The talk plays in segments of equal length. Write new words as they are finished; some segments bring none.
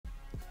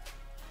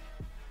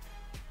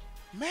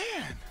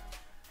Man,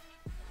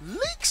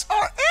 leaks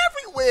are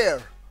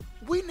everywhere.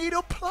 We need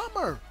a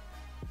plumber.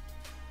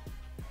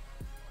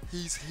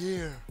 He's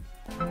here.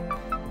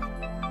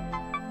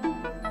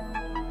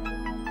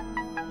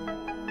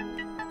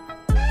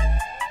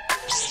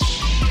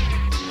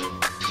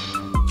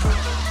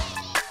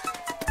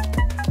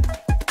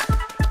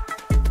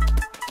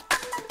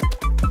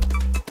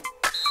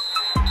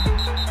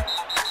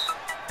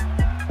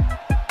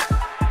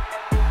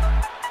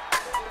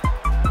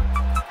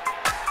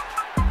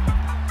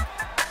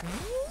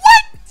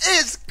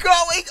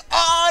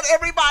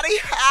 Everybody,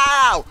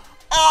 how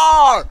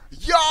are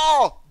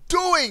y'all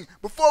doing?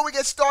 Before we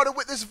get started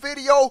with this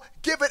video,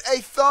 give it a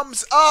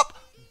thumbs up.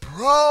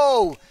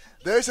 Bro,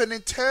 there's a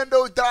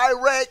Nintendo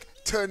Direct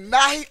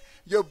tonight.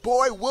 Your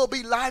boy will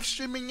be live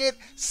streaming it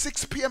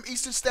 6 p.m.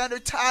 Eastern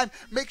Standard Time.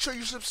 Make sure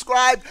you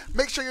subscribe.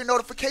 Make sure your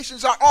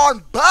notifications are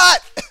on.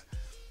 But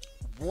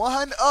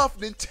one of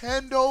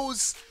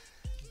Nintendo's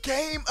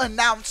game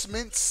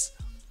announcements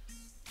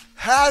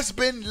has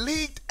been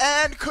leaked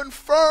and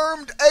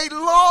confirmed. A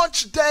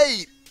launch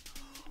date.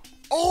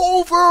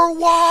 Overwatch.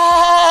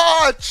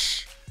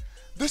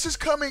 This is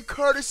coming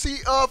courtesy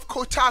of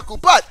Kotaku.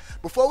 But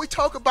before we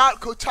talk about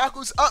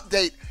Kotaku's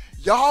update,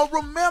 y'all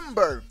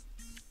remember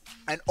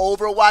an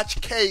Overwatch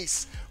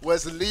case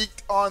was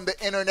leaked on the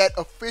internet,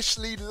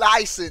 officially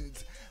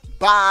licensed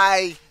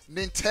by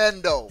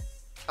Nintendo.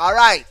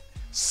 Alright,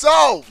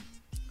 so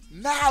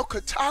now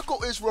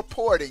Kotaku is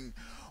reporting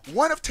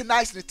one of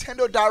tonight's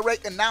Nintendo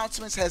Direct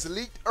announcements has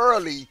leaked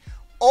early.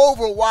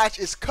 Overwatch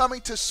is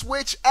coming to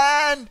Switch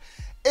and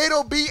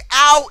it'll be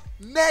out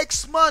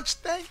next month.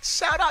 Thanks,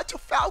 shout out to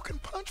Falcon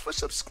Punch for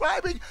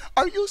subscribing.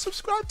 Are you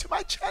subscribed to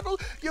my channel?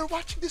 You're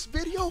watching this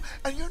video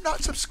and you're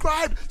not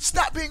subscribed.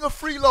 Stop being a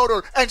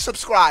freeloader and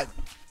subscribe.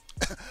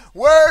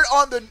 Word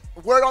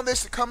on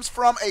this comes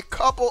from a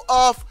couple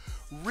of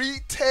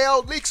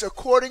retail leaks.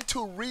 According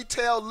to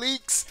retail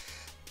leaks,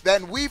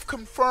 then we've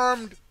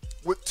confirmed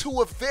with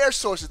two of their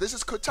sources. This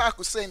is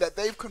Kotaku saying that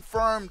they've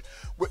confirmed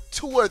with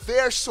two of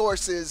their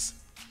sources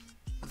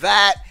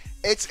that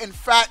it's in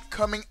fact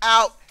coming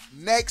out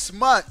next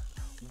month.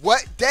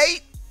 What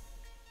date?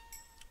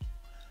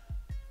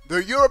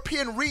 The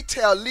European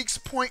retail leaks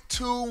point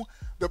to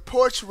the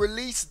port's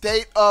release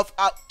date of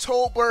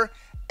October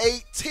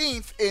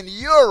 18th in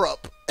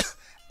Europe.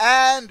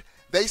 And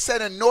they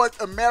said in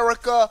North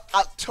America,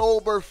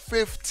 October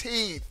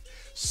 15th.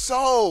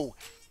 So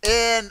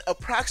in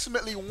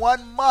approximately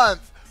 1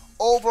 month,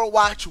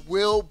 Overwatch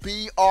will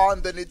be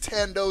on the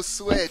Nintendo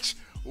Switch.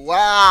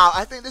 Wow,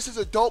 I think this is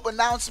a dope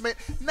announcement.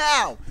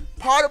 Now,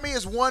 part of me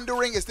is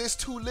wondering, is this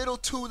too little,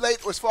 too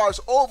late as far as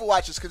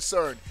Overwatch is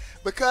concerned?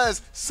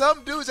 Because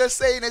some dudes are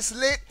saying it's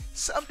lit,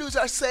 some dudes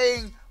are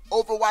saying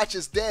Overwatch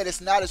is dead,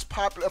 it's not as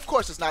popular. Of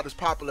course, it's not as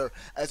popular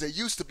as it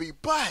used to be,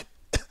 but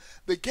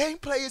the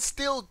gameplay is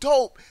still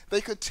dope.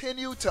 They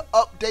continue to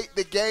update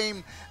the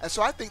game, and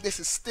so I think this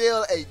is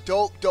still a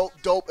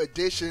dope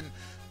addition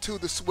to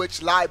the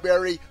Switch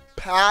library.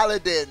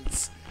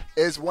 Paladins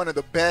is one of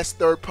the best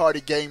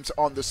third-party games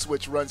on the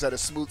Switch. Runs at a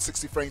smooth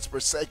 60 frames per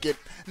second.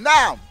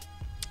 Now,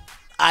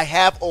 I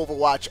have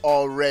Overwatch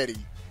already.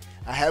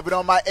 I have it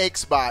on my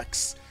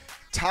Xbox.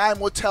 Time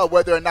will tell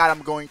whether or not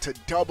I'm going to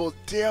double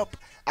dip.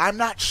 I'm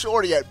not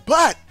sure yet,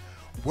 but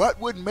what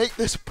would make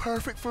this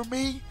perfect for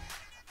me?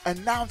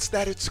 Announce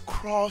that it's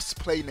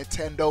cross-play,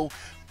 Nintendo.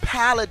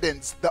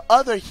 Paladins, the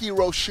other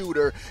hero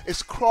shooter,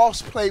 is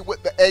cross-play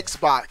with the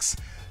Xbox.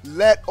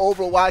 Let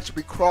Overwatch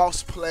be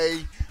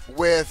cross-play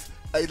with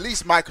at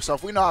least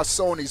Microsoft. We know how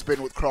Sony's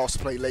been with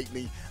cross-play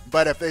lately,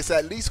 but if it's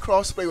at least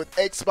cross-play with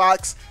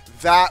Xbox,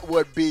 that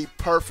would be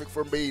perfect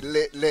for me.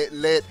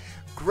 Lit.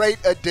 Great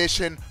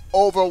addition.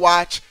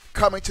 Overwatch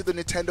coming to the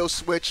Nintendo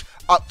Switch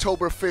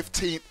October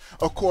 15th,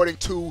 according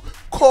to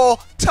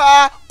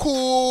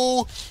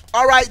Kotaku.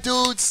 Alright,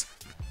 dudes.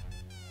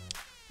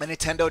 The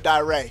Nintendo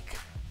Direct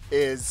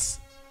is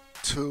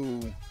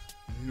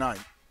tonight.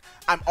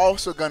 I'm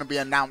also going to be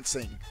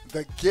announcing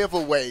the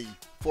giveaway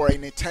for a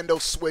Nintendo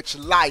Switch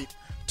Lite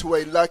to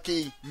a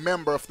lucky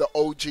member of the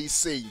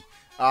OGC.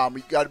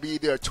 You got to be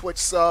either a Twitch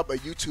sub, a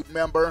YouTube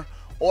member,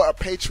 or a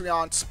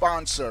Patreon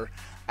sponsor.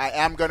 I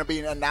am going to be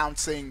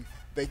announcing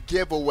the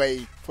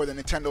giveaway for the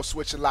Nintendo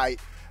Switch Lite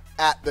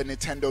at the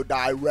Nintendo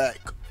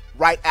Direct,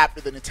 right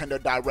after the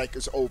Nintendo Direct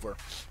is over.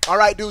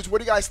 Alright, dudes, what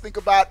do you guys think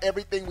about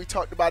everything we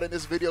talked about in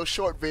this video?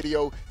 Short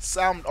video.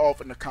 Sound off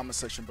in the comment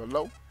section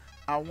below.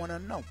 I want to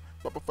know.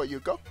 But before you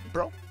go,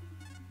 bro,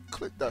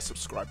 click that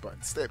subscribe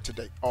button. Stay up to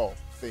date. All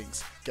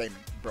things gaming,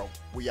 bro.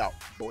 We out,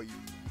 boy.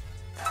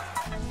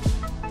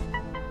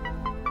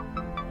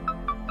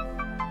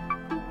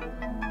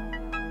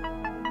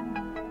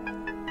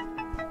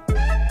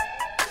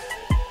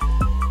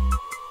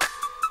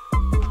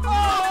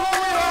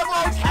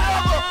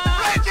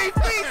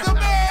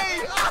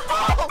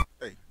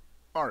 Hey,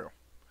 Mario,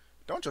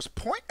 don't just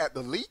point at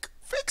the leak.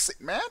 Fix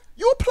it, man.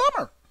 You a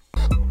plumber.